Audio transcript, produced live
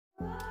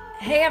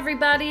Hey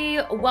everybody,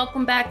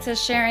 welcome back to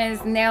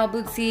Sharon's Nail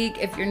Boutique.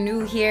 If you're new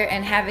here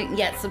and haven't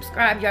yet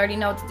subscribed, you already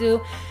know what to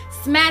do.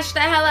 Smash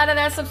the hell out of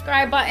that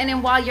subscribe button,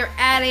 and while you're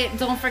at it,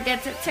 don't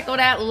forget to tickle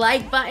that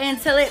like button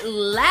till it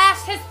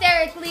laughs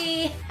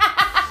hysterically.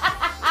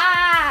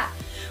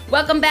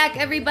 Welcome back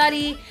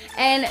everybody,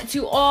 and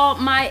to all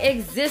my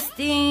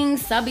existing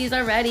subbies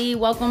already,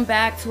 welcome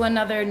back to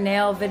another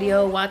nail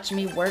video, watch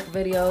me work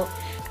video.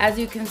 As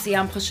you can see,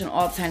 I'm pushing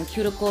all 10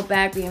 cuticle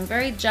back, being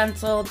very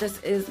gentle.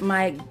 This is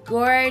my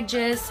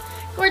gorgeous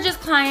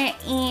client,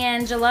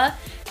 Angela,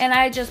 and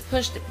I just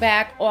pushed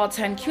back all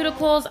 10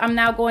 cuticles. I'm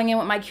now going in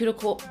with my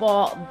cuticle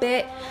ball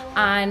bit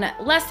on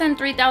less than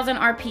 3,000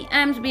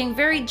 RPMs, being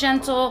very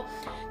gentle.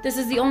 This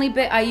is the only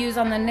bit I use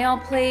on the nail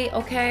plate,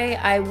 okay?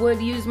 I would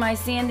use my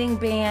sanding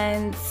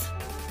bands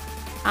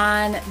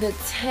on the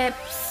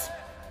tips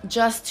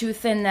just to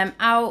thin them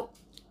out.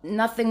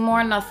 Nothing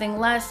more, nothing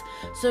less.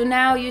 So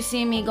now you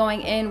see me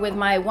going in with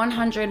my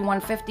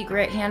 100-150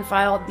 grit hand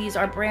file. These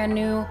are brand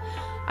new.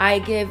 I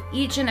give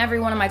each and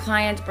every one of my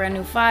clients brand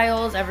new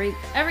files every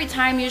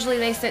time. Usually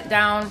they sit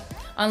down,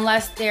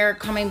 unless they're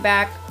coming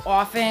back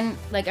often,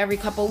 like every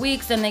couple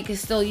weeks, then they can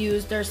still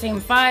use their same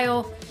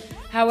file.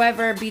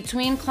 However,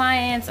 between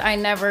clients, I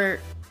never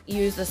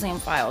use the same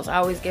files. I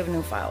always give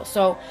new files.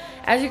 So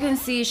as you can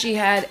see, she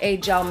had a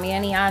gel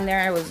mani on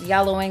there. It was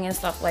yellowing and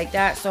stuff like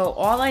that. So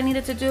all I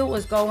needed to do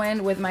was go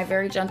in with my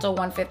very gentle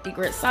 150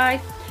 grit side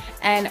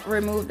and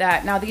remove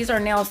that. Now these are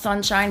Nail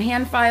Sunshine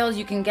hand files.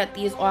 You can get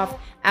these off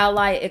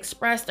Ally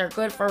Express. They're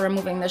good for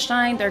removing the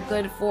shine. They're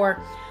good for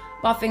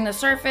buffing the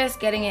surface,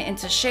 getting it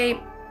into shape.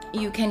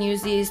 You can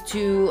use these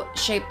to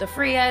shape the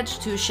free edge,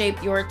 to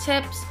shape your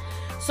tips,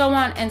 so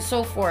on and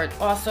so forth.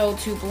 Also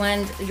to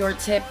blend your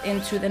tip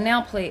into the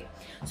nail plate.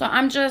 So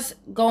I'm just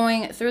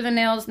going through the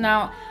nails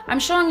now. I'm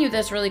showing you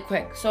this really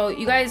quick. So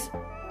you guys,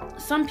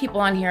 some people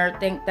on here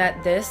think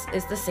that this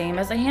is the same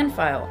as a hand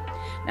file.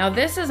 Now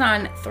this is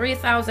on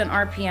 3,000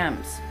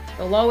 RPMs,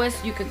 the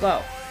lowest you could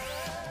go,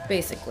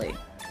 basically.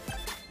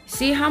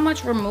 See how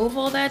much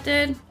removal that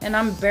did? And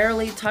I'm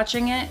barely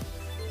touching it.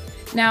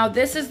 Now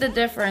this is the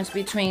difference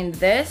between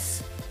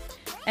this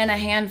and a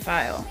hand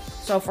file.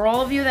 So for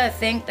all of you that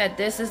think that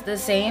this is the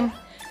same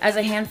as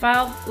a hand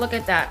file, look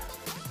at that.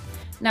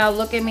 Now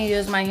look at me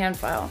use my hand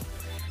file.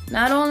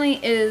 Not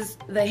only is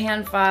the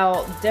hand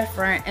file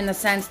different in the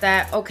sense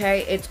that,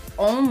 okay, it's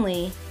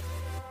only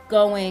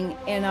going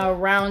in a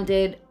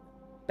rounded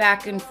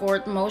back and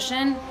forth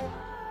motion,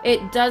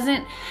 it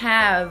doesn't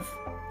have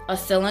a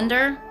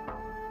cylinder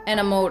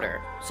and a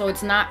motor, so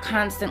it's not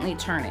constantly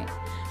turning.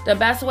 The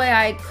best way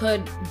I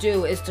could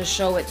do is to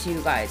show it to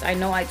you guys. I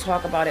know I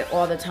talk about it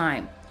all the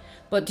time.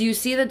 But do you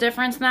see the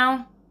difference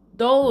now?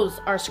 Those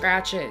are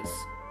scratches.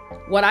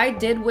 What I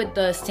did with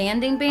the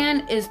sanding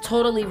band is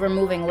totally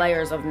removing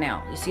layers of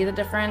nail. You see the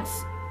difference?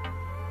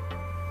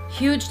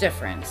 Huge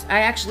difference.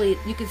 I actually,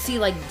 you could see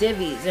like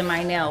divvies in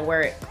my nail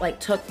where it like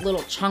took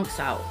little chunks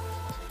out.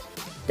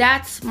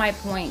 That's my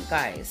point,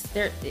 guys.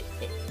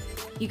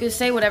 You can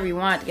say whatever you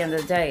want at the end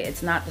of the day.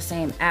 It's not the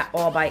same at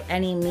all by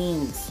any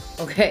means.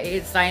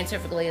 Okay,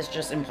 scientifically it's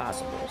just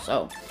impossible.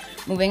 So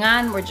moving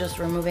on, we're just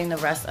removing the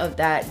rest of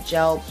that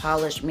gel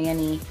polish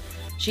mani.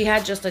 She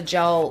had just a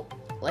gel,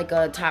 like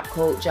a top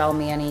coat gel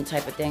mani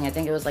type of thing. I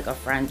think it was like a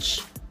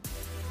French.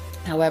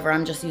 However,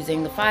 I'm just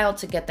using the file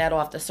to get that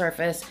off the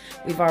surface.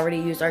 We've already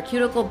used our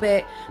cuticle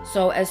bit.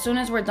 So as soon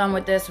as we're done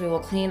with this, we will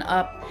clean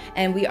up.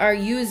 And we are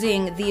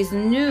using these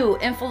new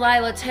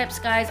Infilila tips,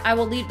 guys. I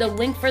will leave the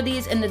link for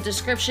these in the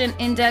description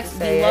index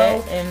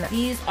below.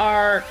 These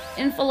are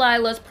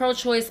Infilila's Pro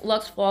Choice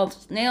Luxe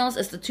False Nails.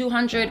 It's the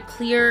 200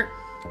 clear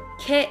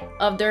kit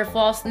of their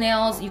false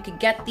nails. You could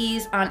get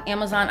these on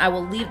Amazon. I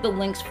will leave the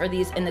links for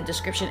these in the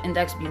description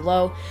index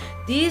below.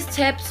 These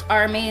tips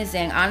are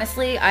amazing.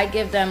 Honestly, I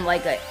give them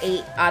like a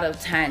 8 out of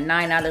 10,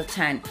 9 out of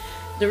 10.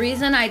 The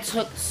reason I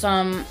took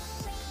some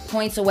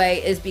points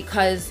away is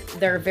because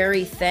they're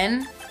very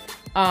thin.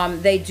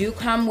 They do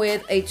come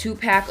with a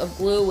 2-pack of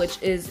glue,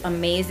 which is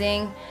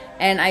amazing.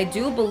 And I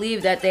do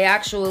believe that they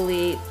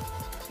actually,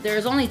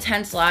 there's only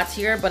 10 slots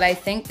here, but I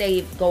think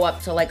they go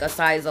up to like a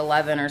size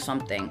 11 or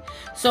something.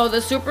 So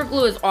the super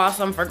glue is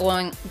awesome for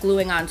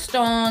gluing on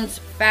stones,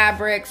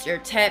 fabrics, your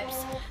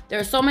tips.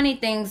 There's so many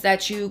things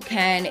that you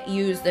can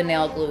use the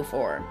nail glue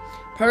for.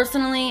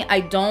 Personally,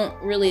 I don't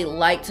really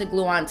like to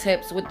glue on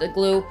tips with the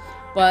glue,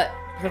 but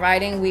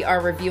providing we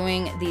are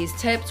reviewing these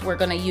tips, we're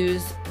gonna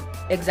use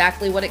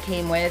exactly what it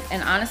came with.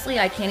 And honestly,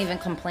 I can't even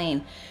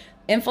complain.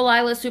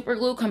 Infilila super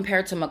glue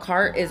compared to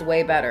Makartt is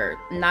way better.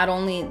 Not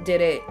only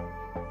did it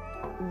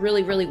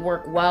really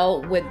work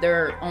well with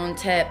their own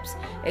tips,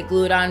 it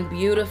glued on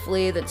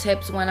beautifully, the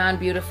tips went on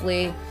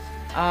beautifully.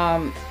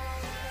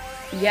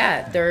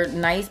 Yeah, they're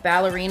nice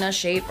ballerina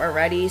shape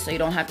already, so you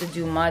don't have to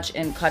do much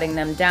in cutting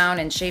them down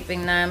and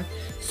shaping them.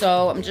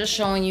 So I'm just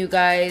showing you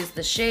guys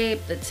the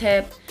shape, the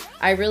tip.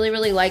 I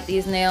really like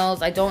these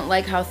nails. I don't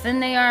like how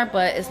thin they are,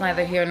 but it's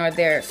neither here nor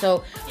there.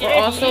 So we're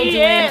also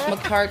doing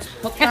Makartt's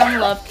Hook from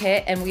Love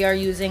kit, and we are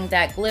using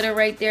that glitter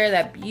right there,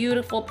 that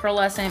beautiful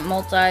pearlescent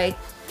multi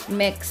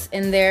mix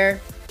in there.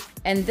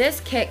 And this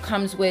kit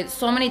comes with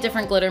so many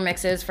different glitter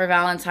mixes for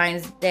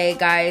Valentine's Day,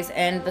 guys,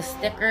 and the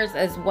stickers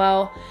as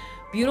well.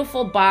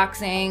 Beautiful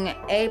boxing,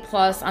 A+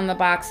 on the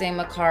boxing,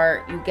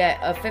 Makartt. You get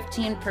a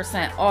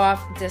 15%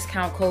 off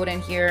discount code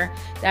in here.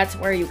 That's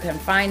where you can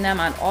find them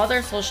on all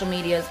their social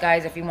medias,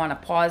 guys, if you want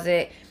to pause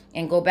it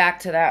and go back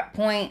to that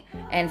point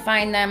and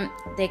find them.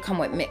 They come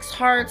with mixed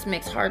hearts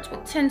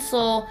with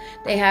tinsel.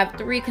 They have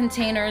 3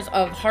 containers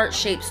of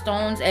heart-shaped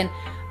stones, and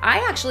I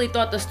actually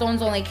thought the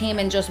stones only came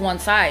in just one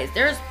size.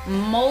 There's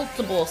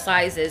multiple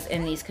sizes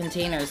in these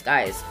containers,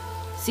 guys.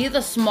 See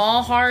the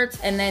small hearts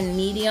and then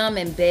medium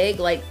and big?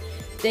 Like,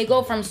 they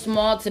go from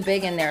small to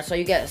big in there. So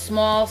you get a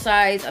small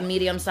size, a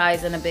medium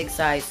size, and a big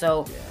size.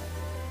 So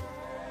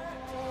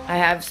I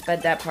have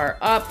sped that part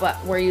up,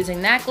 but we're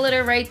using that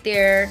glitter right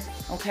there.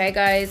 Okay,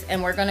 guys,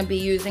 and we're gonna be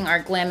using our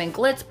Glam and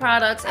Glitz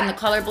products in the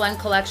Color Blend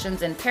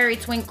collections in Perry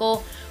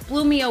Twinkle,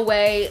 Blew Me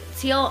Away,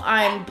 Teal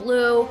I'm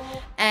Blue,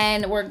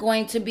 and we're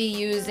going to be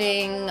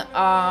using,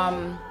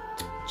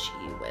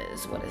 gee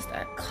whiz, what is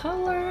that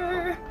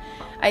color?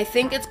 I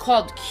think it's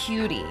called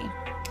Cutie.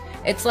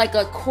 It's like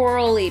a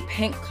corally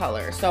pink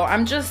color. So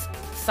I'm just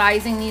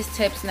sizing these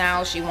tips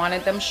now. She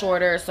wanted them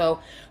shorter, so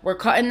we're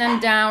cutting them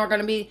down. We're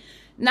gonna be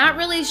not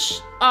really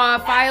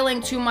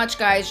filing too much,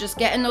 guys, just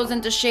getting those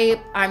into shape.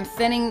 I'm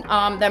thinning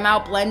them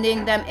out,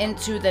 blending them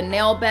into the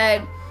nail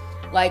bed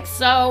like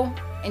so,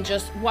 and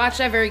just watch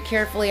that very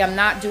carefully. I'm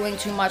not doing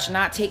too much,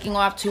 not taking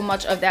off too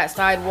much of that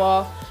side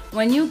wall.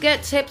 When you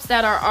get tips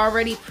that are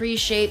already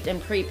pre-shaped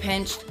and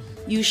pre-pinched,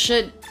 you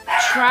should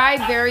try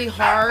very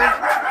hard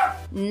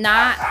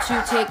not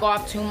to take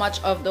off too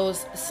much of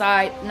those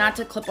not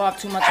to clip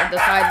off too much of the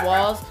side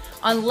walls,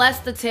 unless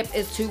the tip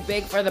is too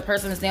big for the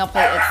person's nail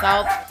plate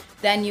itself.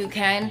 Then you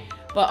can,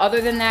 but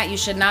other than that, you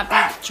should not be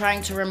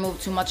trying to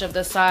remove too much of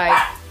the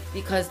side,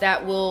 because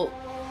that will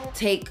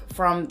take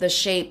from the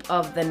shape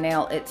of the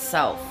nail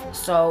itself.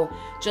 So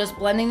just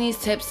blending these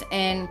tips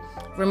in,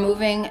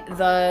 removing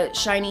the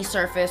shiny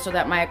surface so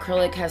that my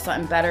acrylic has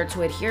something better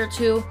to adhere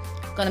to.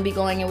 Gonna be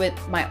going in with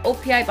my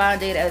OPI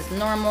Band-Aid as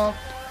normal,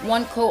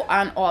 1 coat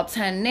on all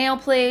 10 nail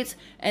plates,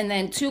 and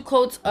then 2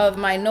 coats of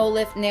my No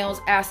Lift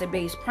Nails Acid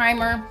Base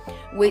Primer.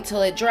 Wait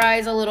till it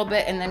dries a little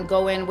bit and then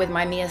go in with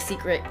my Mia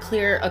Secret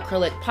Clear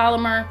Acrylic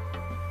Polymer.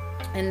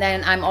 And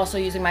then I'm also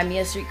using my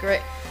Mia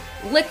Secret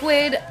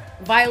Liquid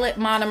Violet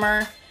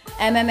Monomer,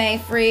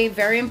 MMA free.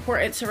 Very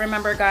important to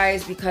remember,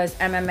 guys, because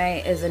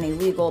MMA is an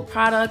illegal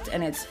product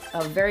and it's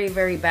a very,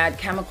 very bad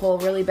chemical,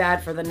 really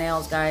bad for the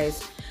nails,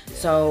 guys.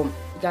 So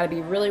you got to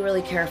be really,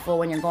 really careful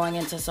when you're going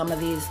into some of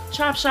these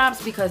chop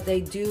shops, because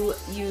they do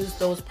use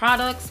those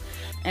products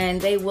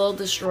and they will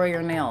destroy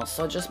your nails.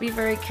 So just be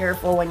very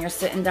careful when you're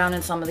sitting down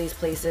in some of these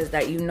places,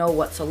 that you know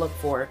what to look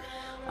for.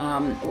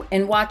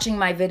 In watching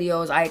my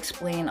videos, I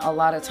explain a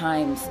lot of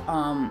times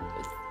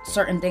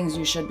certain things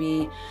you should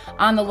be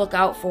on the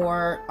lookout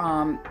for,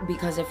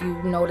 because if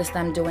you notice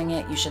them doing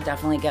it, you should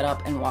definitely get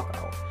up and walk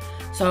out.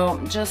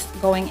 So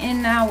just going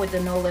in now with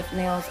the No Lift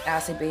Nails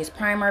Acid Base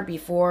Primer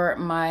before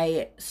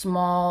my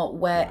small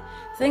wet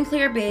thin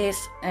clear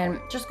base, and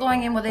just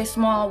going in with a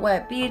small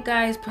wet bead,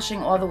 guys, pushing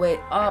all the way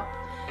up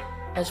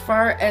as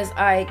far as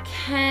I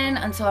can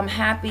until I'm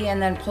happy,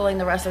 and then pulling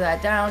the rest of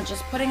that down.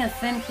 Just putting a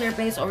thin clear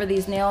base over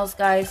these nails,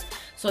 guys,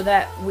 so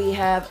that we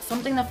have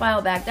something to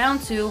file back down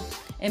to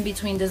in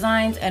between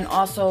designs, and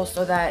also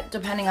so that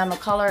depending on the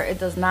color, it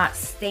does not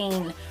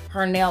stain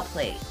her nail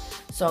plate.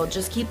 So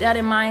just keep that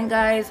in mind,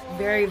 guys.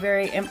 Very,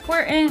 very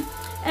important.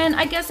 And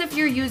I guess if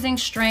you're using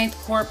strength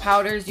core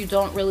powders, you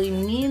don't really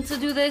need to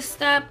do this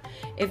step.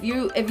 If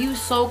you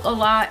soak a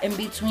lot in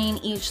between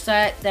each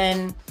set,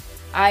 then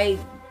I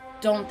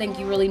don't think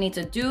you really need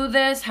to do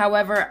this.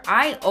 However,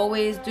 I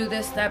always do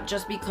this step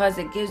just because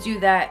it gives you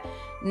that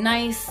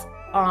nice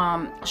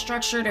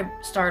structure to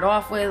start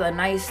off with, a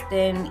nice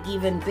thin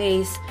even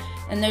base,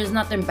 and there's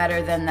nothing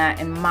better than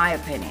that in my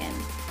opinion.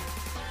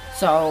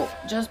 So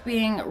just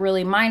being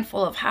really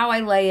mindful of how I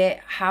lay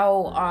it,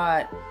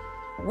 how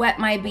wet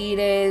my bead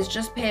is.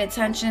 Just pay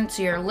attention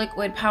to your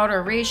liquid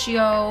powder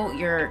ratio,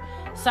 your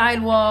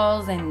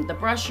sidewalls, and the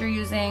brush you're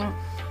using.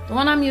 The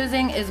one I'm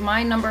using is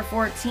my number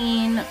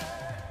 14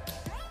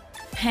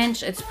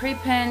 pinch. It's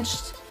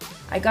pre-pinched.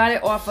 I got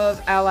it off of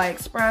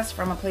AliExpress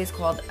from a place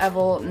called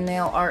Eval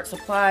Nail Art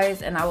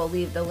Supplies, and I will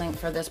leave the link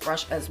for this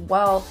brush as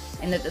well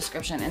in the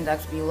description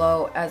index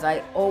below, as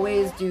I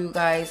always do,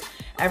 guys.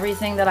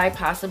 Everything that I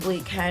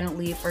possibly can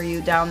leave for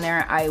you down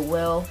there, I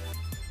will.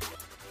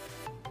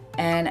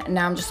 And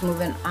now I'm just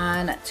moving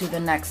on to the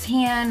next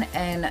hand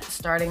and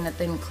starting the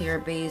thin clear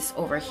base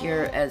over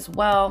here as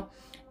well.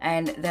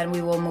 And then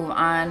we will move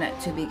on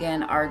to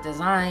begin our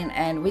design.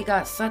 And we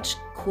got such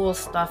cool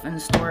stuff in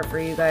store for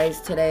you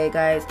guys today,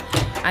 guys.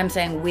 I'm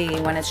saying we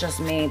when it's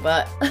just me,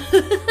 but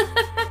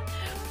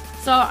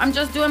so I'm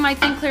just doing my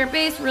thin clear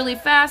base really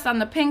fast on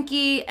the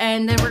pinky,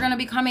 and then we're gonna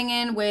be coming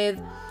in with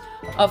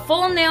a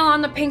full nail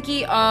on the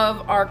pinky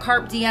of our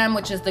Carp DM,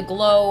 which is the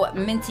Glow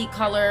Minty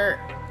color.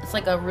 It's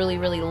like a really,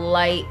 really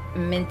light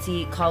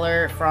minty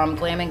color from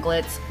Glam and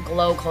Glitz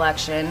Glow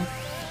collection.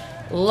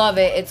 Love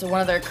it. It's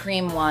one of their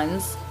cream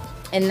ones.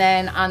 And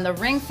then on the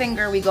ring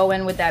finger, we go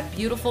in with that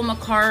beautiful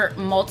Makartt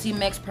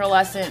Multi-Mix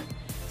Pearlescent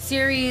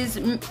Series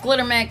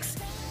glitter mix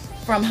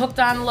from Hooked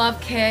on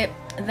Love kit.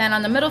 Then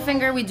on the middle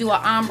finger, we do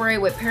an ombre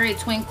with Perry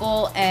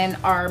Twinkle and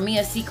our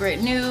Mia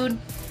Secret Nude.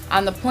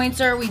 On the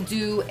pointer, we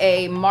do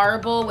a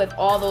marble with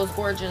all those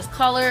gorgeous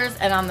colors.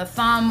 And on the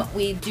thumb,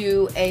 we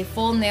do a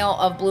full nail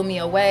of Blew Me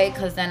Away,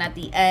 because then at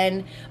the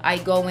end, I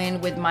go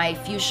in with my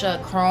fuchsia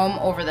chrome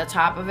over the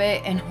top of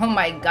it. And oh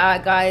my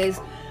God, guys,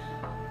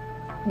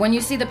 when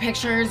you see the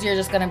pictures, you're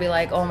just gonna be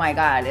like, oh my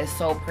God, it's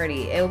so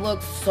pretty. It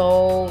looks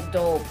so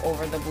dope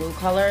over the blue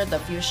color, the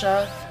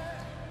fuchsia.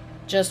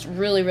 Just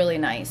really, really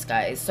nice,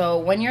 guys. So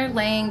when you're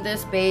laying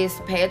this base,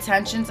 pay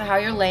attention to how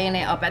you're laying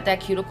it up at that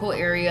cuticle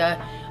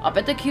area. Up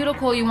at the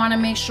cuticle, you want to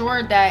make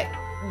sure that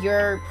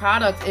your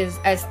product is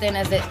as thin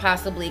as it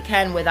possibly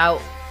can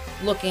without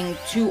looking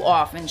too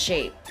off in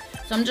shape.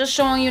 So I'm just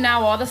showing you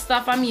now all the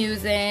stuff I'm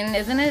using.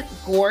 Isn't it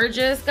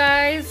gorgeous,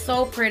 guys?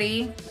 So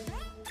pretty.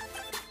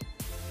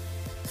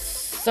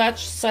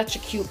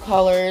 Such cute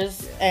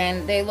colors,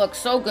 and they look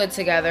so good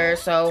together.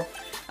 So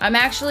I'm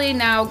actually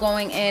now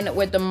going in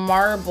with the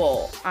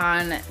marble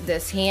on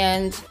this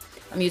hand.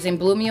 I'm using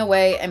Blew Me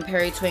Away and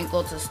Perry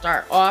Twinkle to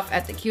start off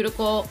at the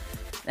cuticle.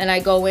 Then I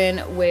go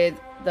in with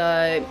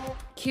the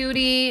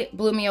Cutie,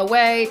 Blew Me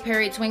Away,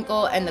 Perry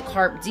Twinkle, and the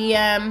Carp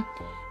DM.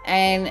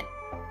 And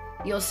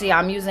you'll see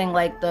I'm using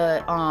like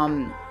the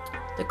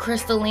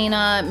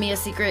Crystalina Mia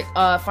Secret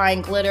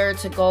fine glitter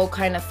to go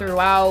kind of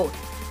throughout,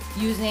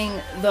 using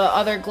the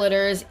other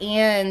glitters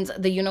and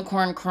the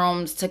unicorn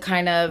chromes to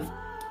kind of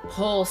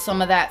pull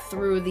some of that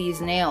through these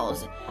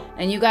nails.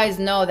 And you guys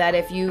know that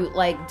if you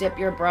like dip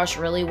your brush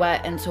really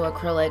wet into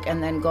acrylic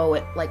and then go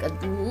with like a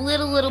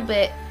little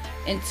bit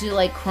into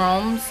like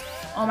chromes,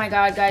 oh my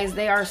God, guys,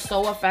 they are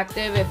so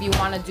effective if you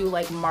want to do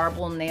like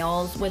marble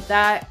nails with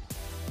that.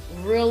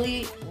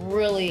 Really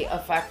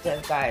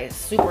effective, guys.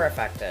 Super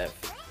effective.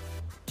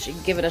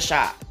 Should give it a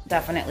shot.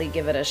 Definitely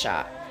give it a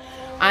shot.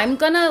 I'm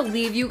gonna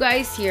leave you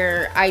guys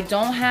here. I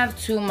don't have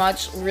too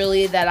much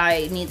really that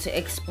I need to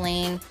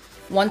explain.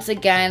 Once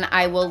again,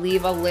 I will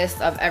leave a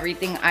list of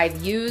everything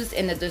I've used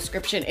in the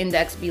description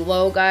index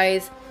below,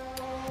 guys.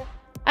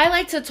 I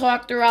like to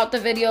talk throughout the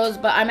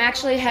videos, but I'm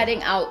actually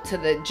heading out to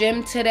the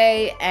gym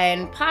today,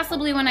 and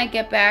possibly when I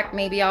get back,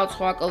 maybe I'll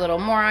talk a little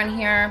more on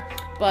here.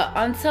 But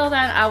until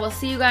then, I will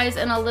see you guys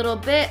in a little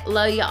bit.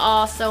 Love you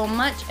all so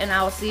much, and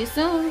I will see you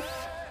soon.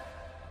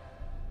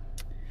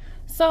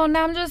 So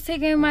now I'm just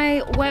taking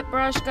my wet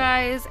brush,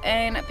 guys,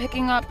 and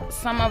picking up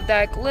some of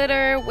that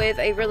glitter with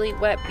a really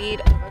wet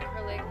bead of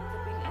acrylic,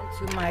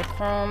 dipping into my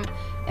chrome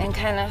and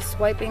kind of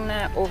swiping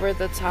that over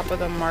the top of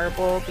the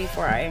marble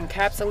before I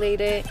encapsulate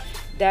it.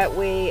 That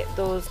way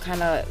those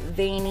kind of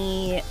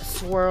veiny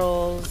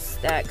swirls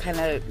that kind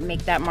of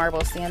make that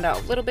marble stand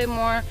out a little bit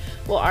more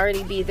will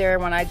already be there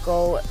when I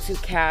go to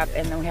cap,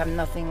 and then we have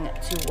nothing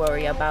to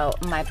worry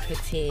about, my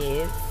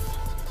pretties.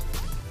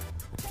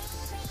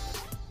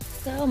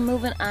 So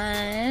moving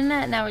on,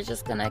 now we're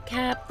just gonna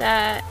cap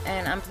that,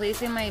 and I'm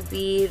placing my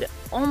bead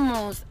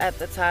almost at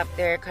the top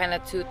there, kind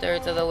of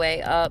 2/3 of the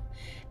way up.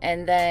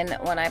 And then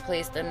when I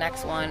place the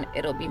next one,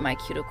 it'll be my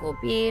cuticle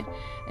bead,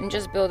 and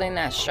just building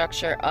that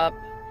structure up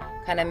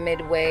kind of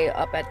midway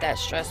up at that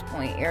stress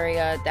point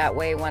area. That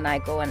way when I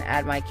go and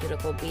add my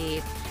cuticle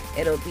bead,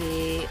 it'll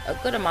be a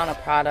good amount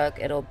of product.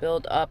 It'll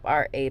build up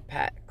our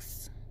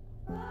apex.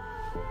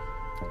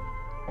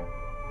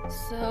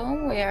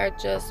 So we are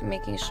just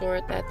making sure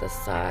that the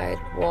side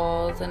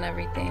walls and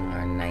everything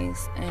are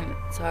nice and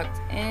tucked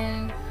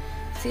in.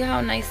 See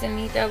how nice and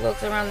neat that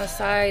looks around the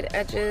side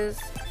edges?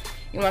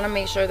 You want to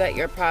make sure that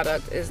your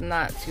product is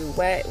not too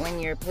wet when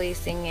you're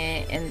placing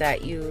it, and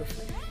that you've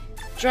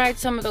dried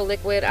some of the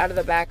liquid out of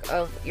the back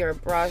of your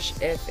brush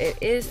if it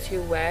is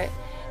too wet.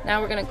 Now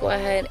we're going to go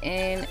ahead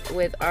in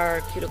with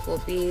our cuticle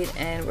bead,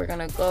 and we're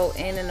going to go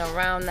in and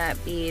around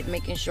that bead,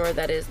 making sure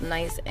that it's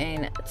nice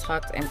and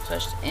tucked and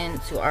pushed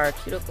into our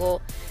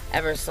cuticle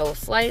ever so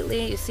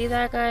slightly. You see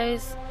that,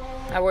 guys?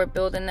 How we're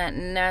building that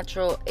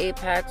natural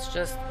apex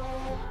just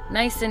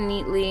nice and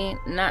neatly,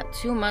 not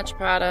too much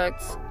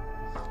product.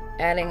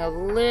 Adding a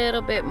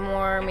little bit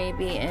more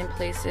maybe in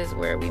places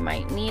where we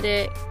might need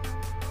it.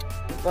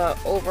 But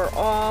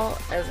overall,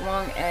 as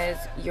long as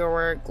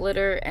your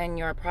glitter and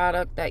your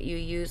product that you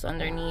use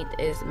underneath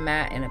is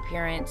matte in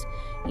appearance,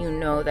 you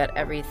know that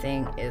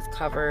everything is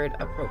covered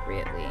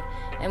appropriately.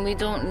 And we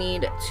don't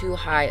need too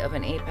high of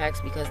an apex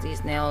because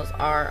these nails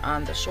are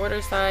on the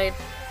shorter side.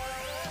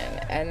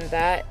 And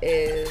that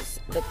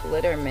is the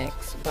glitter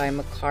mix by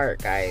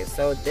Makartt, guys.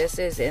 So this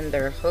is in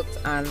their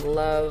Hooked on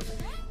Love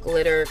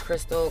glitter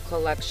crystal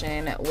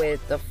collection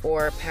with the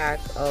 4-pack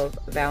of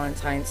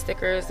Valentine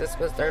stickers. This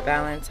was their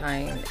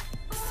Valentine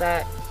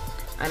set.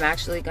 I'm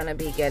actually going to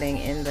be getting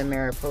in the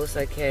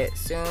Mariposa kit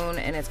soon,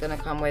 and it's going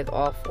to come with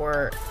all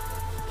 4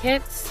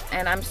 kits,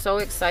 and I'm so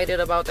excited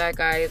about that,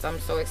 guys. I'm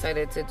so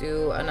excited to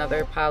do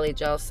another poly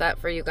gel set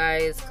for you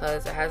guys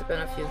because it has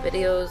been a few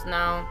videos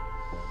now,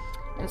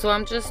 And so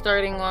I'm just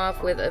starting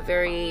off with a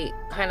very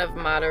kind of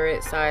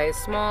moderate size,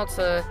 small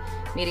to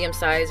medium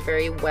size,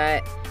 very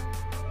wet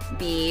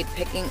bead,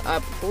 picking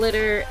up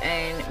glitter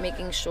and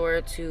making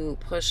sure to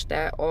push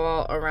that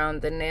all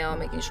around the nail,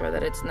 making sure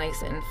that it's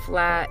nice and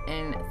flat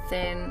and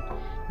thin,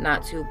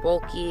 not too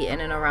bulky, in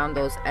and around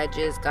those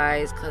edges,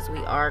 guys, because we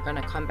are going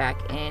to come back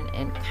in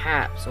and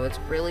cap. So it's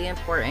really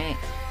important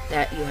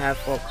that you have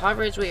full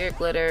coverage with your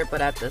glitter, but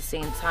at the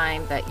same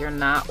time that you're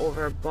not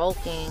over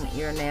bulking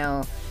your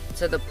nail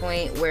to the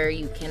point where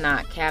you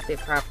cannot cap it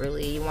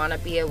properly. You want to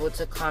be able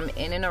to come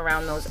in and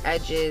around those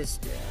edges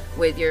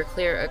with your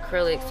clear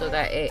acrylic so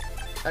that it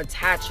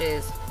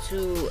attaches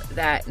to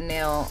that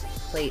nail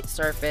plate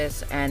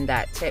surface and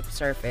that tip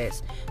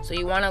surface. So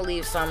you want to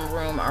leave some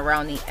room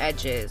around the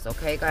edges,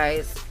 okay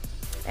guys?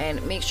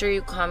 And make sure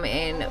you come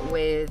in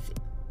with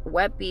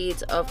wet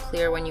beads of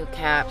clear when you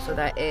cap so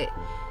that it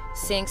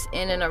sinks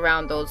in and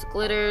around those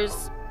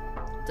glitters.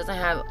 Doesn't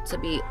have to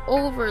be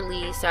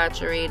overly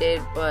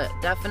saturated, but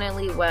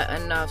definitely wet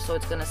enough so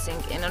it's gonna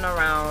sink in and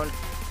around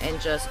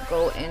and just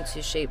go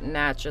into shape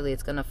naturally.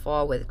 It's gonna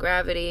fall with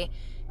gravity,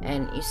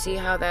 and you see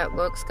how that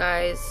looks,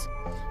 guys?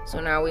 So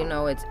now we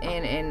know it's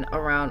in and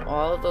around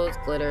all of those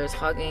glitters,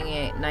 hugging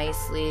it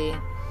nicely,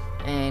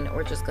 and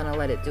we're just gonna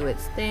let it do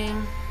its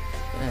thing.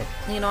 Gonna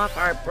clean off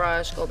our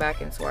brush, go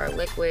back into our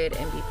liquid,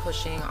 and be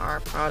pushing our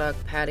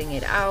product, patting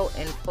it out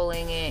and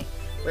pulling it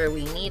where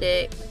we need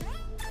it,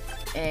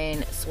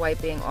 and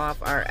swiping off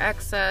our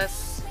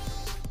excess.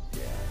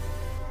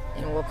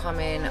 And we'll come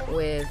in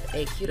with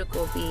a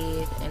cuticle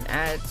bead and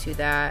add to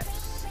that,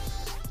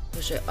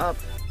 push it up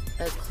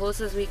as close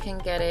as we can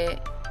get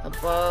it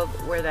above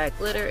where that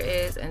glitter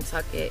is, and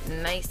tuck it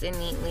nice and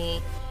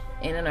neatly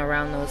in and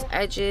around those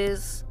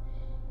edges,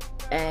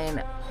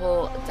 and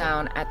pull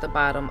down at the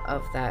bottom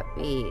of that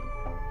bead,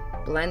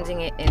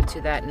 blending it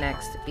into that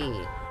next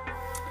bead.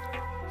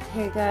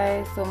 Okay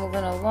guys, so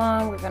moving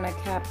along, we're gonna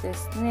cap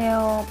this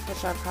nail,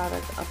 push our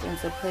product up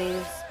into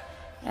place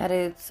at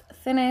its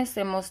thinnest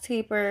and most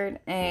tapered,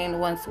 and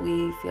once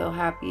we feel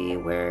happy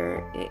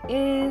where it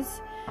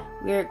is,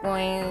 we're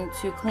going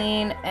to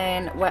clean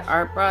and wet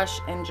our brush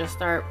and just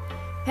start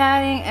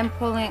patting and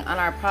pulling on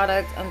our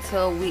product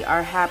until we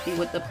are happy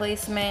with the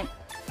placement,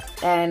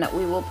 and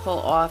we will pull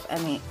off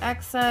any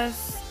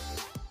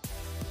excess,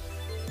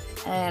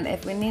 and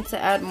if we need to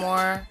add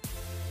more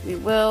we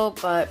will.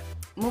 But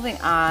moving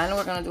on,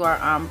 we're going to do our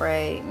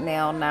ombre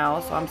nail now.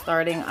 So I'm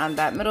starting on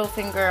that middle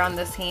finger on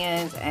this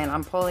hand, and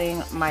I'm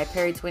pulling my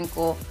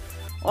Peritwinkle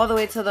all the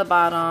way to the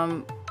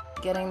bottom,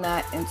 getting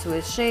that into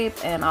its shape.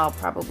 And I'll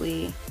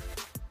probably,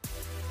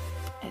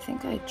 I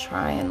think I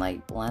try and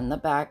like blend the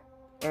back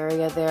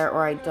area there,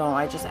 or I don't.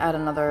 I just add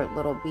another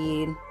little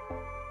bead.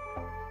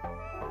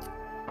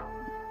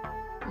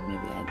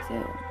 Maybe I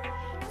do.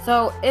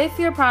 So if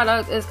your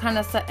product is kind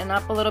of setting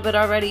up a little bit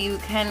already, you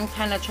can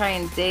kind of try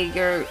and dig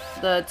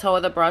the toe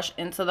of the brush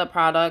into the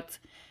product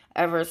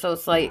ever so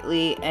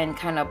slightly and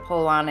kind of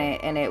pull on it,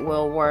 and it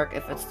will work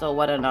if it's still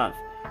wet enough.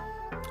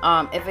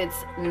 If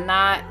it's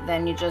not,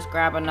 then you just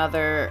grab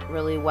another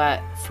really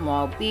wet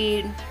small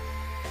bead,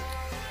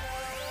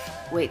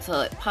 wait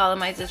till it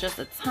polymizes just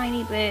a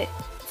tiny bit,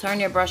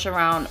 turn your brush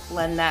around,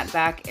 blend that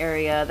back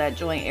area, that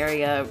joint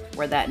area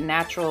where that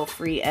natural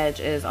free edge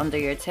is under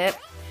your tip,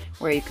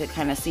 where you could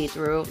kind of see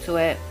through to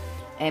it,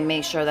 and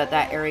make sure that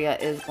that area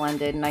is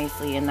blended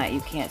nicely and that you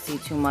can't see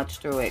too much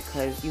through it,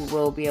 because you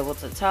will be able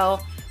to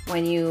tell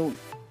when you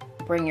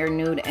bring your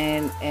nude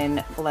in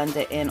and blend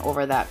it in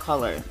over that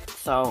color.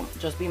 So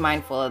just be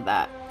mindful of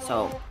that.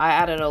 So I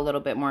added a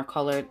little bit more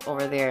color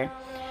over there,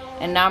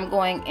 and now I'm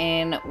going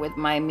in with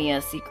my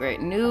Mia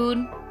Secret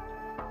Nude,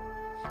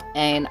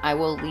 and I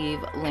will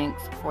leave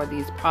links for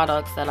these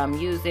products that I'm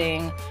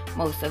using,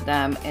 most of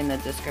them in the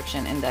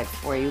description index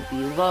for you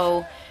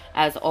below.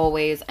 As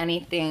always,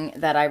 anything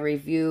that I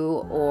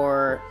review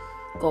or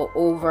go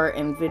over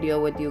in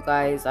video with you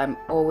guys, I'm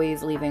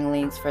always leaving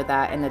links for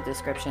that in the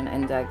description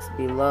index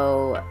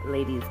below,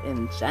 ladies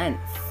and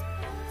gents.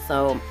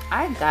 So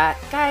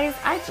guys,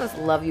 I just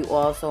love you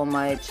all so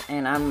much,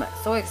 and I'm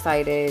so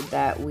excited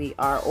that we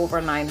are over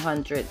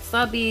 900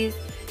 subbies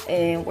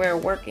and we're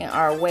working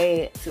our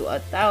way to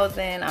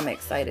 1,000. I'm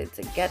excited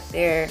to get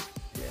there,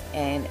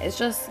 and it's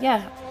just,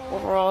 yeah,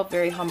 overall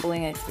very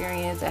humbling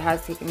experience. It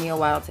has taken me a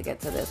while to get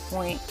to this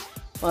point,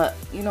 but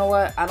you know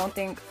what, I don't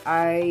think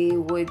I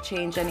would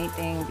change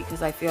anything,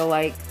 because I feel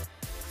like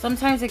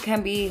sometimes it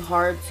can be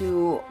hard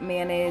to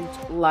manage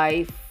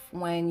life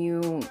when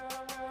you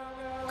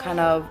kind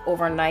of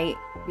overnight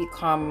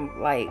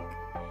become like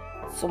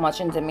so much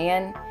in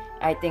demand.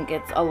 I think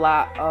it's a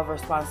lot of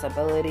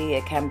responsibility.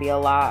 It can be a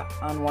lot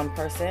on one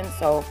person.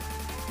 So,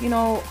 you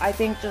know, I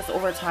think just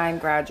over time,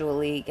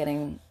 gradually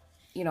getting,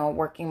 you know,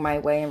 working my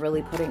way and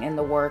really putting in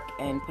the work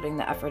and putting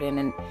the effort in.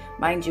 And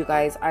mind you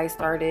guys, I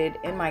started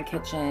in my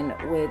kitchen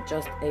with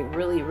just a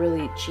really,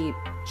 really cheap,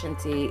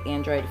 chintzy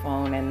Android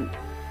phone, and,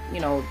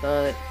 you know,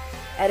 the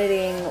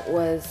editing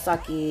was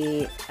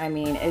sucky. I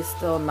mean, it's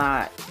still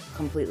not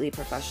completely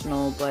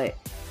professional, but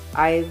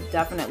I've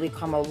definitely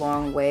come a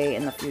long way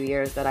in the few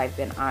years that I've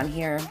been on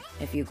here.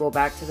 If you go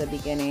back to the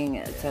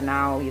beginning to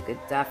now, you could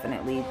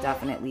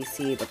definitely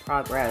see the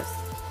progress.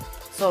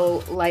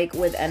 So like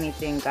with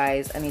anything,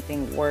 guys,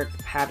 anything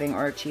worth having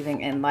or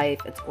achieving in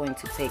life, it's going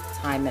to take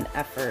time and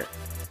effort.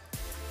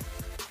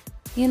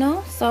 You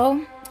know,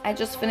 so I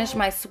just finished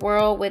my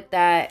swirl with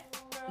that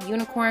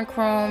unicorn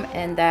chrome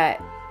and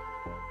that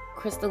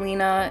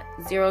Crystallina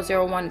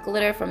 001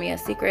 glitter from Mia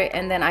Secret,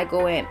 and then I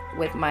go in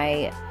with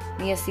my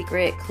Mia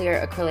Secret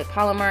clear acrylic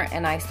polymer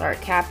and I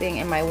start capping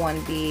in my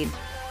one bead.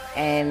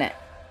 And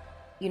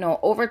you know,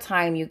 over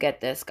time you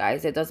get this,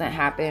 guys. It doesn't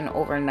happen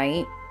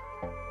overnight.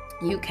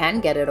 You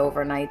can get it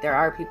overnight. There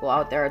are people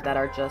out there that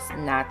are just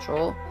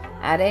natural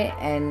at it,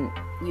 and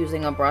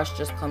using a brush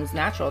just comes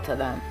natural to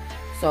them.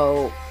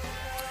 So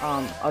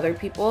other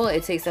people,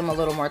 it takes them a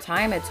little more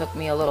time. It took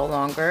me a little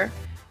longer.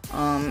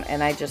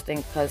 And I just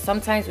think because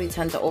sometimes we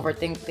tend to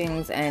overthink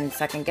things and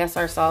second guess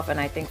ourselves, and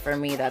I think for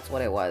me that's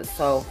what it was.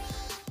 So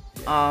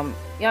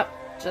yep,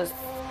 just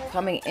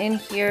coming in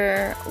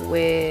here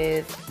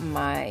with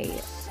my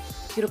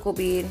cuticle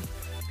bead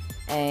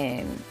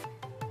and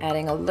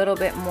adding a little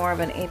bit more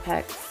of an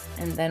apex,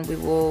 and then we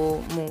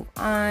will move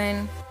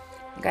on.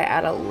 I think I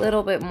add a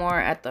little bit more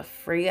at the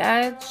free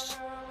edge,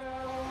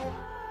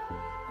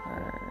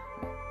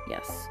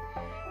 yes,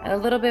 add a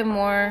little bit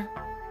more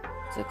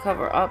to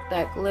cover up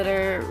that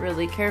glitter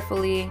really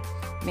carefully.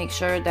 Make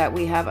sure that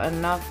we have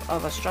enough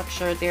of a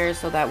structure there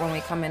so that when we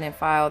come in and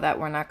file that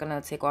we're not going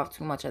to take off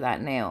too much of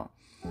that nail.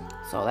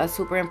 So that's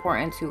super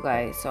important too,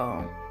 guys.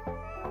 So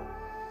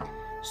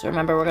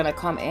remember, we're going to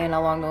come in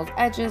along those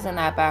edges and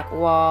that back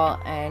wall,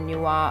 and you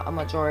want a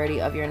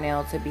majority of your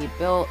nail to be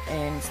built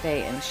and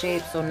stay in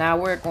shape. So now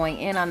we're going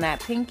in on that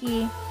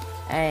pinky,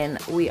 and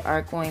we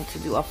are going to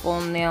do a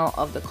full nail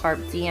of the Carp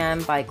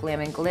DM by Glam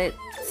and Glitz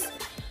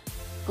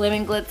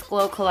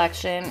Glow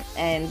Collection,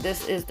 and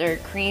this is their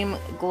Cream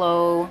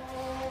Glow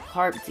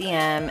Carp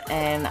DM,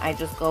 and I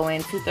just go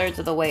in 2/3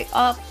 of the way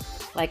up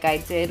like I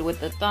did with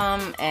the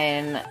thumb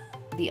and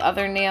the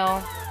other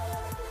nail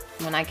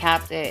when I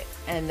capped it,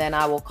 and then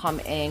I will come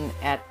in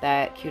at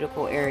that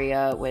cuticle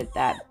area with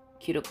that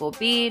cuticle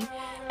bead,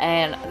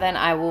 and then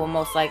I will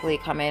most likely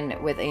come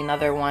in with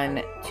another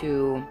one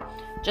to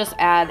just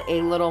add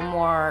a little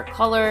more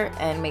color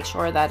and make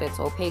sure that it's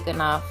opaque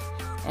enough,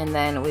 and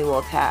then we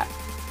will cap.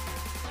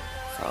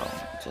 So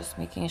just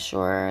making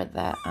sure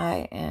that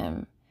I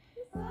am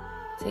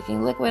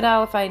taking liquid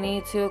out if I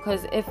need to,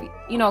 because if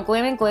you know,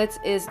 Glam and Glitz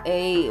is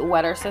a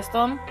wetter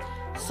system,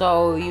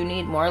 so you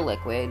need more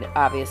liquid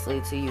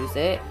obviously to use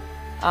it.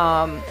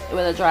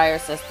 With a drier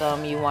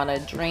system, you want to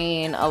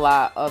drain a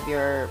lot of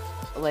your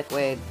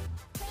liquid.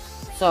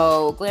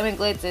 So Glam and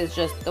Glitz is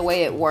just, the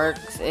way it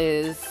works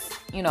is,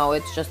 you know,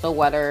 it's just a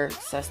wetter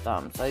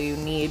system, so you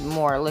need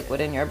more liquid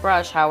in your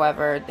brush.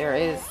 However, there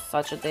is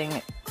such a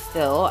thing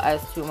still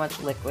as too much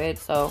liquid,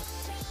 so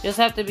just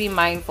have to be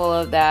mindful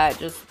of that.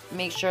 Just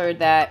make sure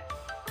that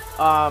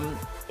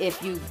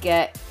if you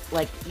get,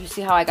 like, you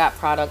see how I got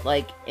product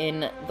like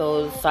in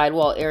those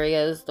sidewall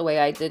areas the way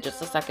I did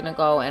just a second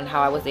ago, and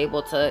how I was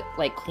able to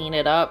like clean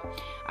it up.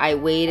 I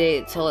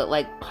waited till it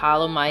like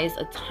polymerized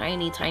a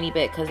tiny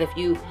bit, because if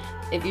you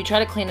try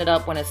to clean it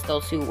up when it's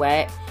still too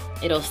wet,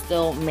 it'll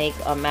still make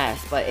a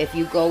mess. But if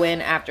you go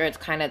in after it's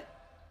kind of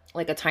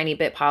like a tiny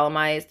bit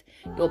polymerized,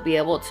 you'll be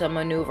able to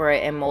maneuver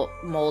it and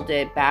mold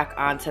it back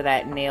onto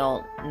that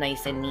nail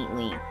nice and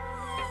neatly.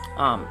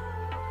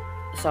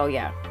 So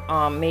yeah,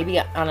 maybe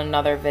on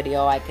another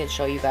video I could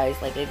show you guys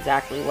like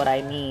exactly what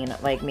I mean.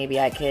 Like maybe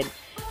I could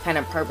kind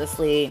of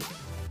purposely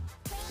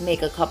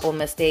make a couple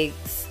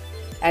mistakes,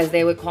 as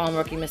they would call them,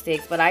 rookie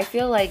mistakes. But I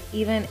feel like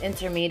even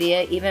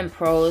intermediate, even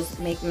pros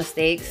make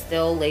mistakes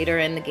still later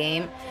in the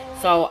game.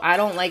 So I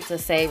don't like to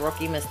say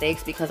rookie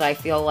mistakes, because I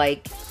feel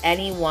like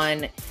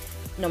anyone,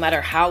 no matter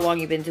how long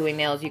you've been doing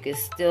nails, you can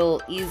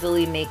still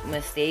easily make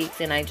mistakes.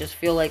 And I just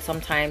feel like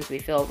sometimes we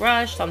feel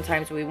rushed,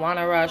 sometimes we want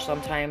to rush,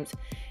 sometimes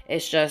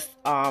it's just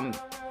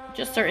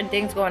certain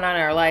things going on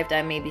in our life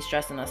that may be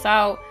stressing us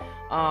out.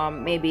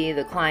 Maybe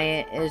the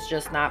client is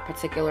just not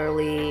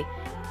particularly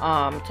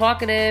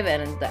talkative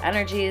and the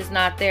energy is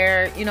not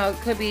there. You know, it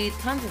could be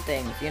tons of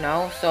things, you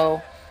know.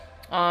 So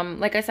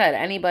like I said,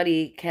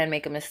 anybody can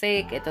make a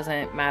mistake. It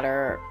doesn't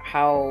matter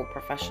how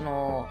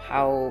professional,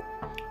 how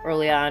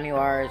early on you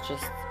are. It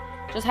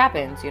just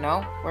happens, you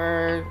know.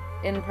 We're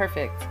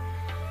imperfect.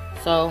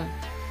 So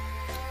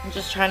I'm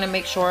just trying to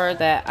make sure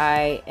that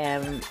I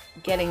am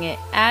getting it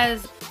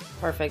as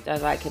perfect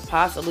as I could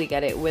possibly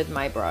get it with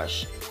my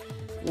brush,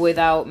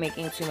 without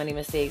making too many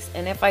mistakes.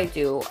 And if I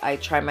do, I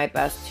try my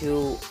best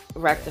to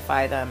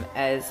rectify them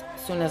as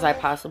soon as I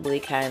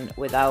possibly can,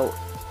 without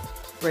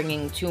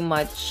bringing too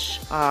much,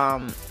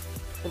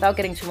 without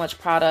getting too much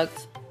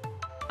product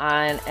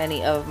on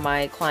any of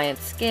my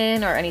client's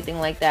skin or anything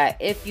like that.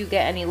 If you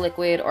get any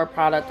liquid or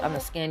product on the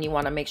skin, you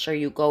want to make sure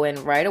you go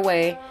in right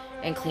away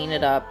and clean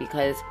it up,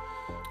 because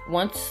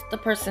once the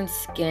person's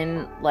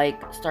skin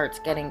like starts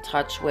getting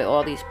touched with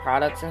all these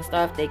products and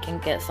stuff, they can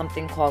get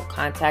something called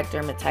contact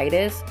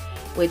dermatitis,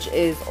 which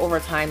is over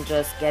time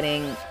just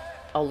getting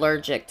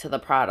allergic to the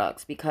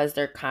products because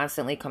they're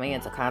constantly coming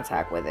into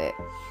contact with it.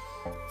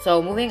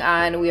 So moving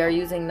on, we are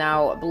using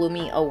now Blow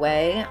Me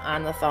Away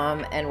on the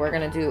thumb, and we're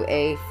gonna do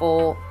a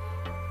full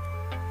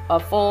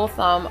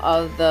thumb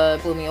of the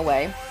Blow Me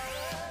Away.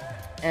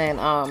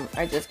 And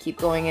I just keep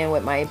going in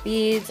with my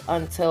beads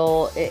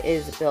until it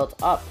is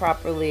built up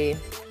properly,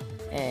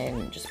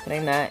 and just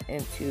putting that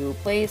into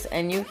place.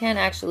 And you can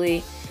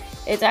actually,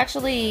 it's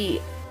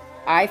actually,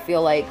 I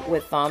feel like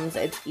with thumbs,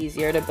 it's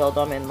easier to build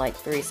them in like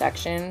 3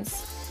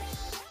 sections.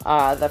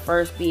 The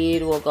first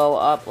bead will go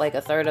up like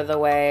 1/3 of the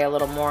way, a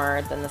little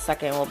more. Then the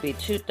second will be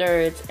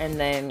 2/3, and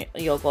then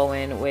you'll go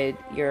in with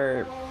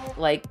your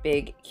like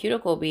big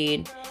cuticle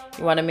bead.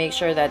 You want to make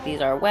sure that these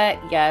are wet,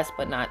 yes,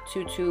 but not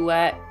too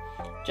wet.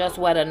 Just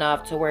wet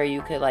enough to where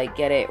you could like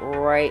get it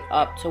right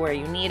up to where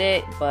you need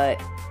it, but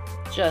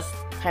just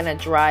kind of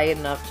dry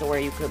enough to where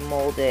you could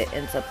mold it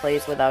into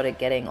place without it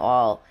getting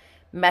all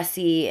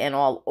messy and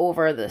all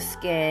over the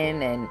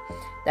skin. And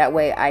that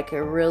way I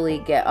could really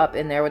get up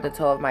in there with the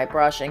toe of my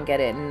brush and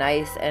get it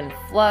nice and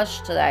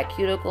flush to that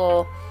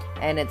cuticle,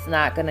 and it's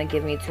not gonna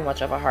give me too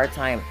much of a hard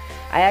time.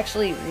 I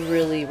actually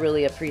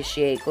really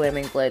appreciate Glam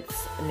and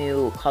Glit's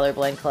new color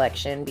blend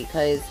collection,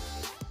 because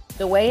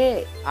the way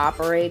it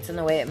operates and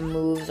the way it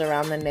moves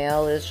around the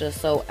nail is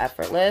just so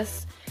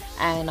effortless.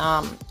 And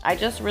I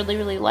just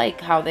really like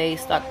how they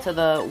stuck to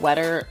the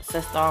wetter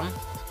system,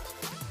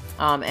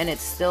 and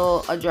it's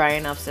still a dry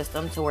enough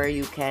system to where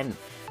you can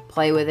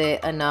play with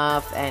it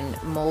enough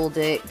and mold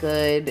it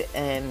good,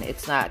 and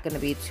it's not going to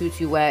be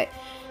too wet.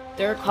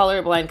 Their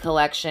color blend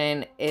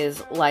collection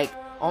is like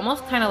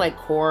almost kind of like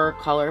core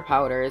color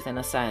powders in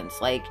a sense.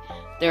 Like,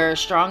 they're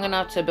strong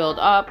enough to build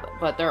up,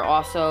 but they're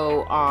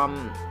also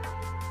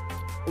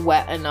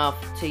wet enough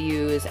to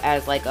use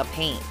as like a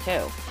paint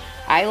too.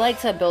 I like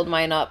to build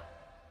mine up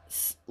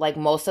like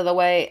most of the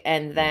way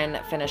and then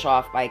finish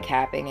off by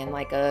capping in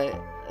like a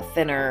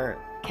thinner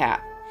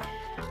cap,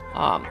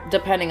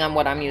 depending on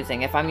what I'm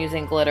using. If I'm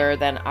using glitter,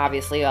 then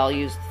obviously I'll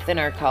use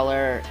thinner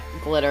color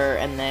glitter,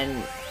 and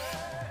then,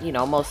 you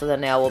know, most of the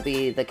nail will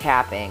be the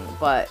capping.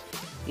 But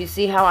you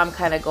see how I'm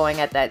kind of going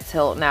at that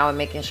tilt now and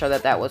making sure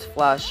that that was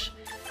flush.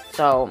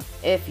 So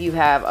if you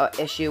have an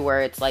issue where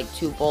it's like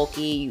too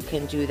bulky, you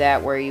can do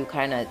that where you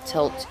kind of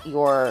tilt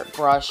your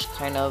brush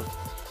kind of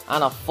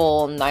on a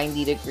full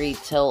 90-degree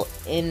tilt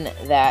in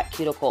that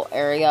cuticle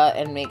area,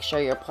 and make sure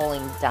you're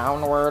pulling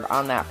downward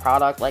on that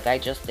product like I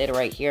just did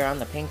right here on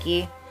the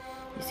pinky.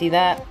 You see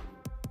that?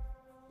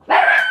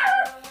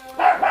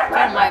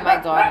 Don't mind my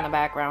dog in the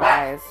background,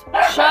 guys.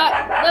 Shut!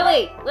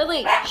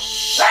 Lily!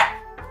 Shh!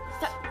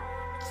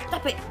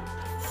 Stop it!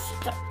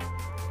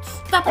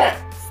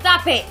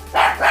 Stop it!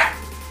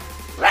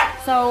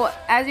 So,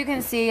 as you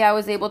can see, I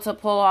was able to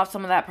pull off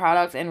some of that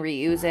product and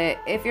reuse it.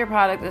 If your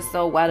product is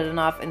still wet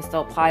enough and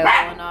still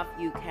pliable enough,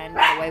 you can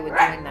get away with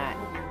doing that,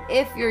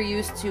 if you're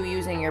used to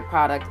using your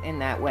product in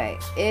that way.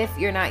 If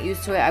you're not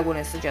used to it, I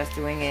wouldn't suggest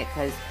doing it,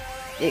 because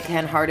it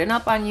can harden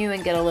up on you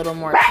and get a little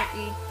more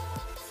tricky.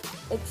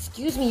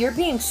 Excuse me, you're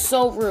being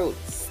so rude.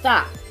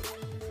 Stop.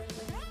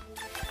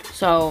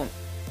 So,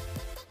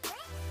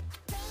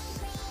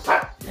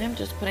 I'm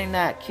just putting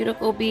that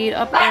cuticle bead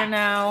up there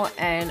now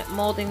and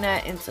molding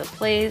that into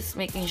place,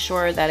 making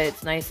sure that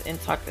it's nice and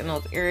tucked in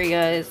those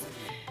areas.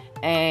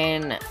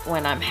 And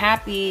when I'm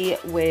happy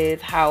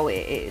with how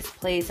it is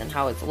placed and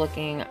how it's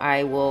looking,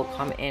 I will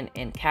come in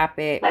and cap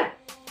it. I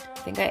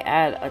think I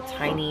add a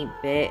tiny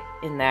bit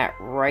in that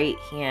right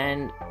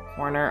hand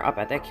corner up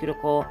at that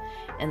cuticle,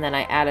 and then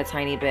I add a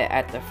tiny bit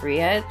at the free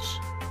edge.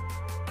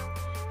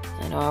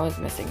 I know I was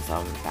missing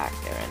some back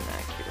there in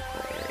that cuticle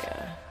area.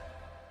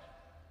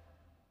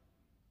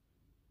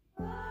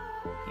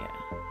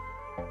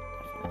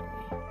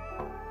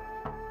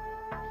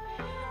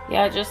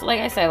 Yeah, just like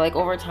I said, like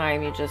over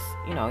time, you just,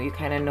 you know, you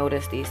kind of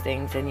notice these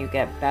things and you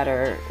get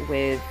better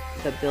with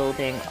the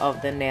building of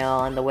the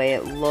nail and the way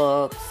it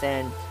looks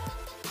and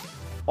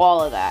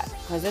all of that.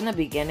 Because in the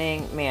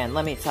beginning, man,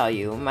 let me tell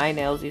you, my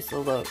nails used to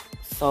look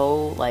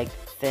so like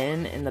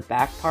thin in the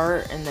back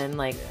part, and then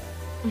like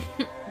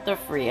the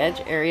free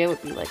edge area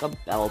would be like a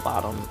bell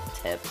bottom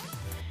tip.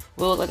 It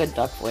would look like a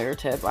duck flare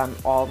tip on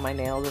all of my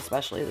nails,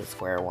 especially the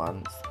square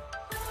ones.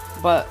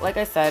 But like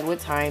I said, with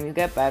time you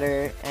get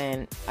better,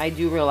 and I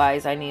do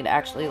realize I need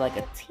actually like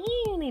a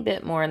teeny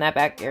bit more in that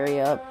back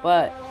area,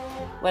 but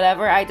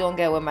whatever I don't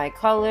get with my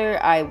color,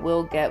 I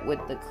will get with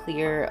the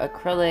clear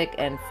acrylic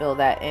and fill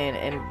that in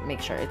and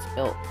make sure it's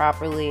built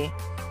properly.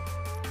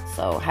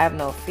 So have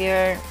no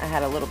fear. I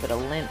had a little bit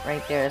of lint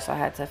right there, so I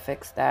had to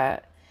fix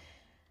that.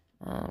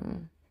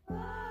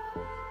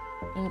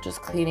 I'm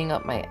just cleaning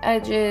up my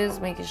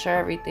edges, making sure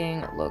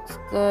everything looks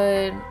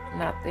good.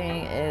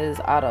 Nothing is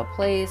out of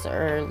place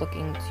or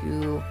looking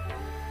too,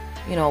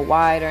 you know,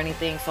 wide or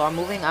anything. So I'm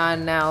moving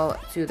on now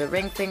to the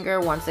ring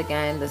finger. Once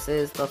again, this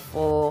is the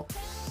full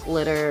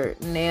glitter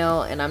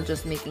nail, and I'm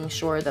just making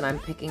sure that I'm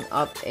picking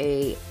up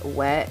a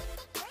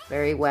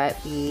very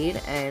wet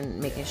bead and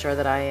making sure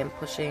that I am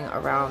pushing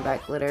around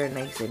that glitter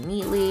nice and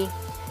neatly,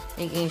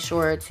 making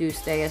sure to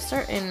stay a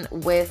certain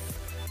width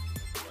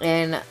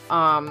and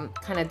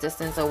kind of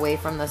distance away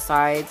from the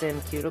sides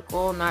and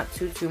cuticle, not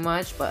too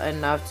much, but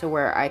enough to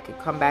where I could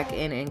come back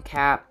in and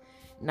cap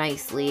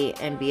nicely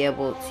and be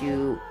able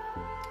to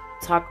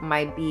tuck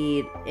my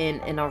bead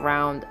in and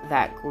around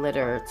that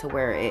glitter to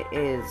where it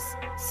is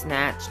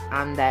snatched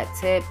on that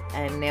tip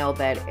and nail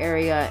bed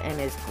area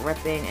and is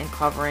gripping and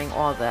covering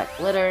all that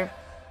glitter.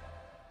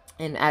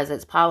 And as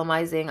it's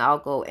polymizing, I'll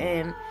go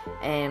in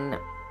and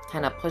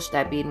kind of push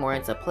that bead more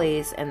into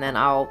place, and then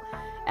I'll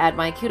add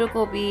my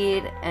cuticle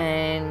bead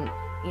and,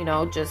 you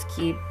know, just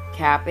keep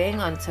capping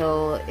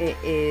until it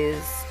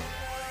is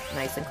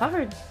nice and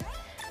covered.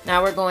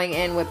 Now we're going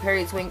in with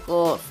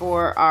Periwinkle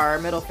for our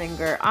middle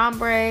finger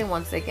ombre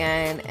once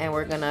again, and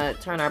we're gonna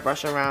turn our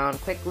brush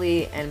around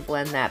quickly and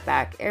blend that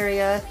back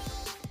area.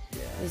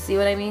 You see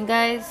what I mean,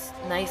 guys?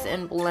 Nice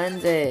and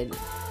blended.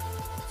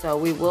 So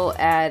we will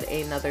add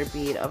another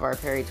bead of our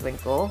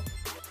Periwinkle,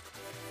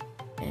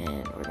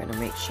 and we're gonna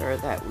make sure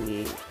that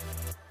we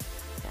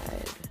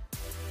add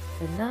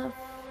enough,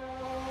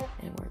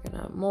 and we're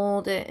gonna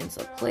mold it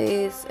into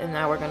place. And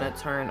now we're gonna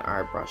turn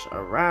our brush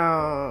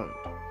around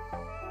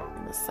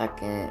in a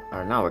second,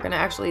 or no, we're gonna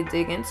actually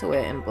dig into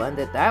it and blend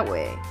it that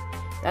way.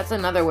 That's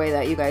another way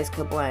that you guys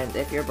could blend.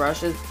 If your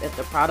brush is, if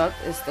the product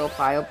is still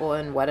pliable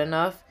and wet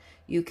enough,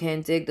 you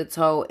can dig the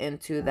toe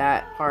into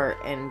that part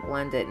and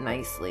blend it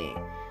nicely.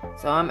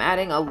 So I'm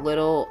adding a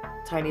little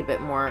tiny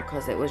bit more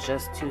because it was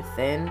just too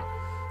thin,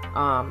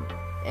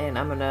 and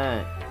I'm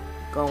gonna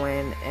go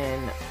in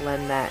and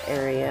blend that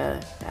area,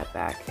 that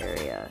back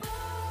area,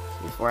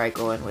 before I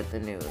go in with the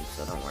nude,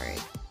 so don't worry.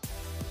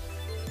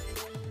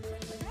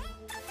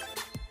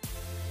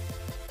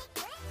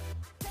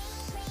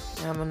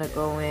 I'm gonna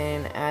go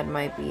in, add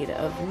my bead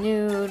of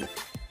nude,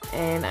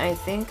 and I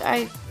think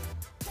I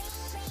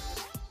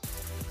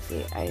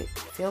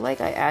feel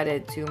like I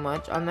added too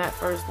much on that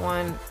first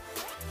one.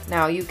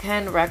 Now you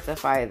can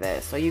rectify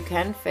this, so you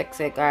can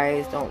fix it,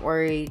 guys, don't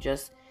worry.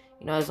 Just,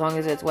 you know, as long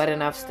as it's wet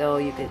enough still,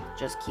 you could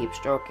just keep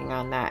stroking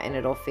on that and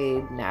it'll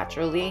fade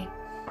naturally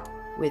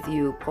with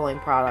you pulling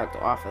product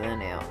off of the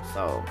nail.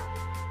 So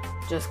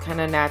just kind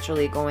of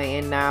naturally going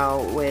in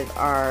now with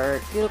our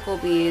cuticle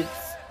beads,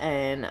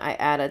 and I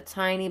add a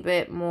tiny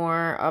bit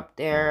more up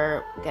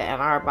there, getting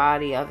our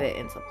body of it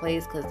into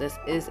place, because this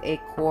is a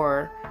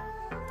core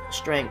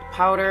strength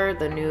powder,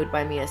 the Nude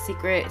by Mia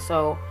Secret.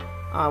 So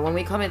when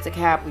we come into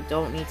cap, we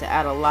don't need to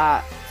add a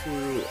lot to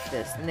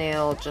this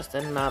nail, just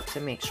enough to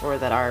make sure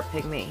that our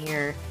pigment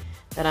here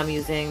that I'm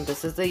using,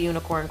 this is the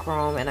Unicorn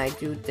Chrome, and I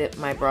do dip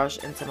my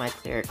brush into my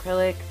clear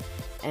acrylic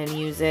and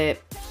use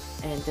it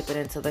and dip it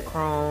into the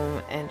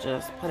chrome and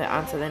just put it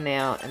onto the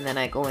nail, and then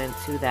I go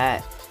into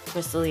that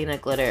Crystallina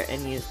glitter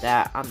and use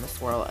that on the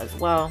swirl as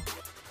well.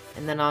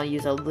 And then I'll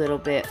use a little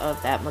bit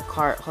of that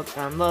Makartt Hooked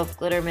on Love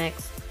glitter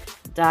mix,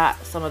 dot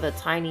some of the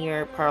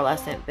tinier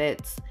pearlescent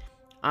bits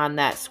on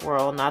that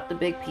swirl, not the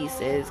big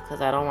pieces,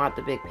 because I don't want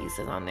the big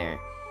pieces on there,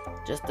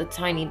 just the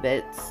tiny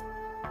bits,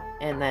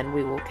 and then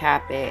we will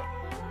cap it.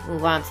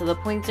 Move on to the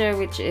pointer,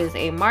 which is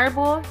a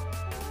marble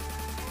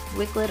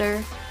with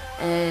glitter,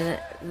 and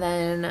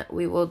then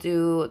we will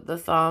do the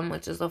thumb,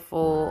 which is a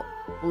full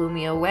Blew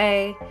Me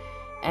Away,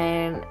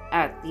 and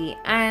at the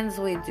ends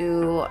we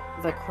do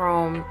the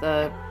chrome,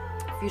 the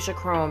fuchsia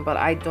chrome, but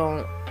I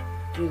don't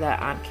do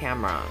that on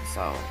camera,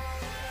 so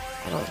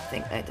I don't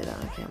think I did it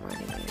on camera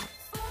anyway.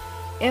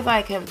 If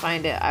I can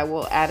find it, I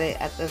will add it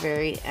at the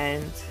very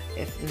end.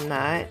 If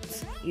not,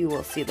 you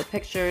will see the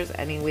pictures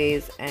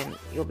anyways, and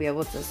you'll be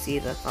able to see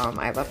the thumb.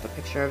 I left a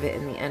picture of it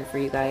in the end for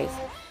you guys.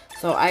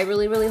 So I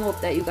really hope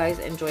that you guys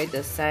enjoyed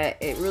this set.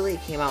 It really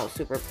came out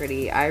super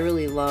pretty. I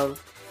really love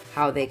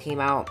how they came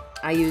out.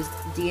 I used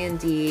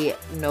D&D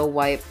No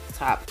Wipe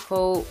Top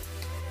Coat,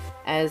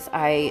 as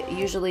I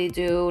usually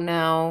do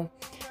now,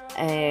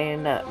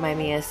 and my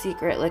Mia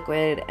Secret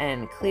liquid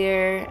and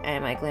clear,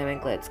 and my Glam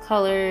and Glitz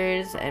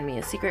colors, and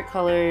Mia Secret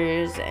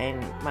colors,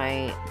 and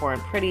my Born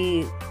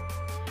Pretty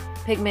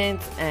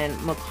pigments, and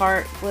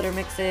Makartt glitter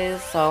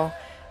mixes. So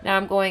now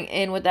I'm going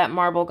in with that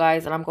marble,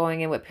 guys, and I'm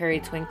going in with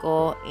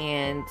Periwinkle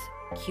and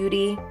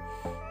Cutie,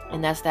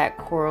 and that's that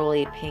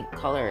corally pink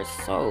color.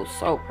 So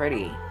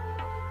pretty,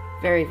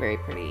 very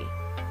pretty.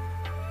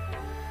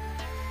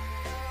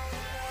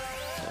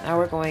 So now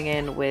we're going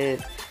in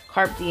with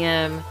Carpe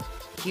Diem,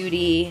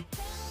 Cutie,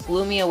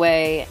 Blew Me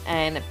Away,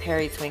 and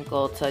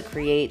Periwinkle to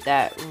create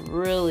that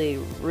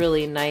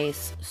really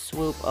nice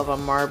swoop of a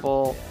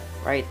marble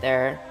right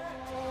there.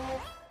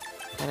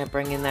 Kind of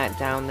bringing that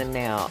down the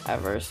nail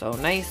ever so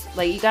nice.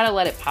 Like, you gotta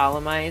let it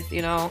polymize,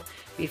 you know,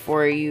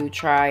 before you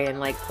try and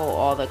like pull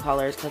all the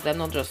colors, because then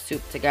they'll just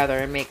soup together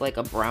and make like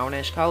a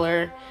brownish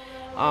color,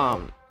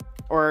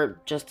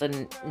 or just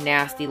a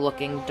nasty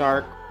looking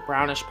dark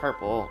brownish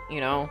purple,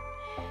 you know.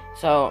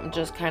 So I'm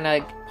just kind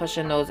of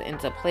pushing those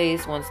into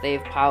place once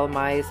they've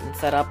polymized and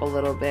set up a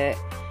little bit.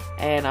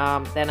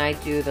 And then I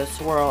do the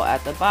swirl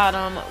at the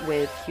bottom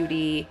with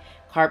Cutie,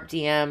 Carp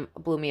DM,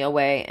 Blew Me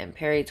Away, and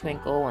Perry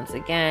Twinkle once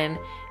again.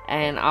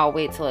 And I'll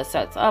wait till it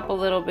sets up a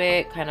little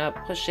bit, kind of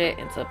push it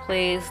into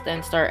place,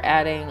 then start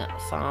adding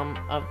some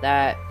of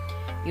that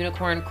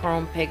unicorn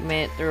chrome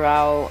pigment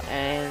throughout.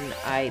 And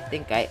I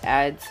think I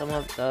add some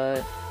of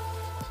the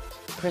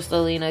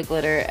Crystallina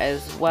glitter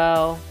as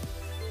well.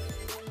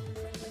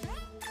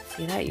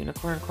 See that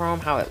unicorn chrome,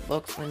 how it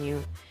looks when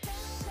you,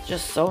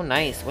 just so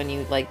nice when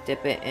you like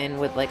dip it in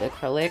with like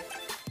acrylic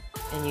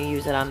and you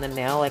use it on the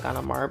nail like on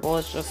a marble.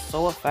 It's just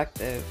so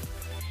effective.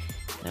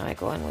 Now I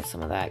go in with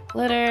some of that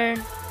glitter,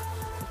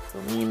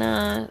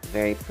 Crystallina,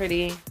 very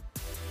pretty.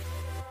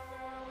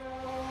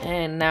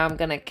 And now I'm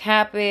gonna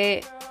cap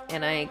it,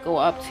 and I go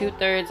up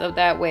 2/3 of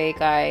that way,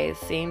 guys,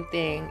 same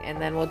thing,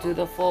 and then we'll do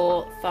the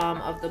full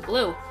thumb of the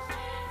blue.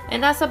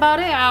 And that's about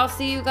it. I'll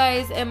see you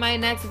guys in my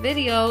next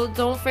video.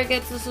 Don't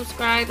forget to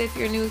subscribe if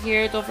you're new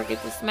here. Don't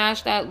forget to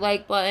smash that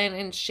like button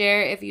and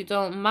share if you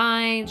don't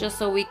mind, just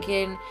so we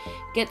can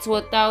get to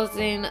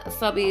 1,000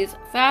 subbies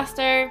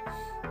faster.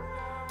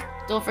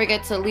 Don't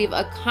forget to leave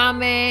a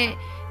comment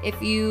if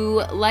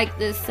you like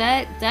this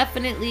set.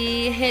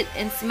 Definitely hit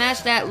and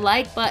smash that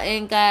like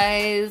button,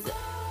 guys.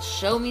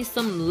 Show me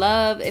some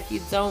love if you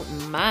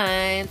don't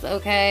mind,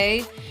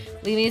 okay?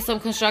 Leave me some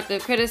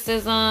constructive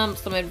criticism,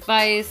 some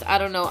advice, I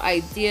don't know,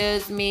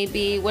 ideas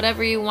maybe,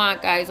 whatever you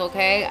want, guys,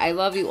 okay? I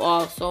love you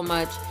all so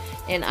much,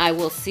 and I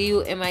will see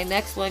you in my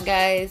next one,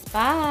 guys.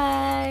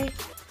 Bye!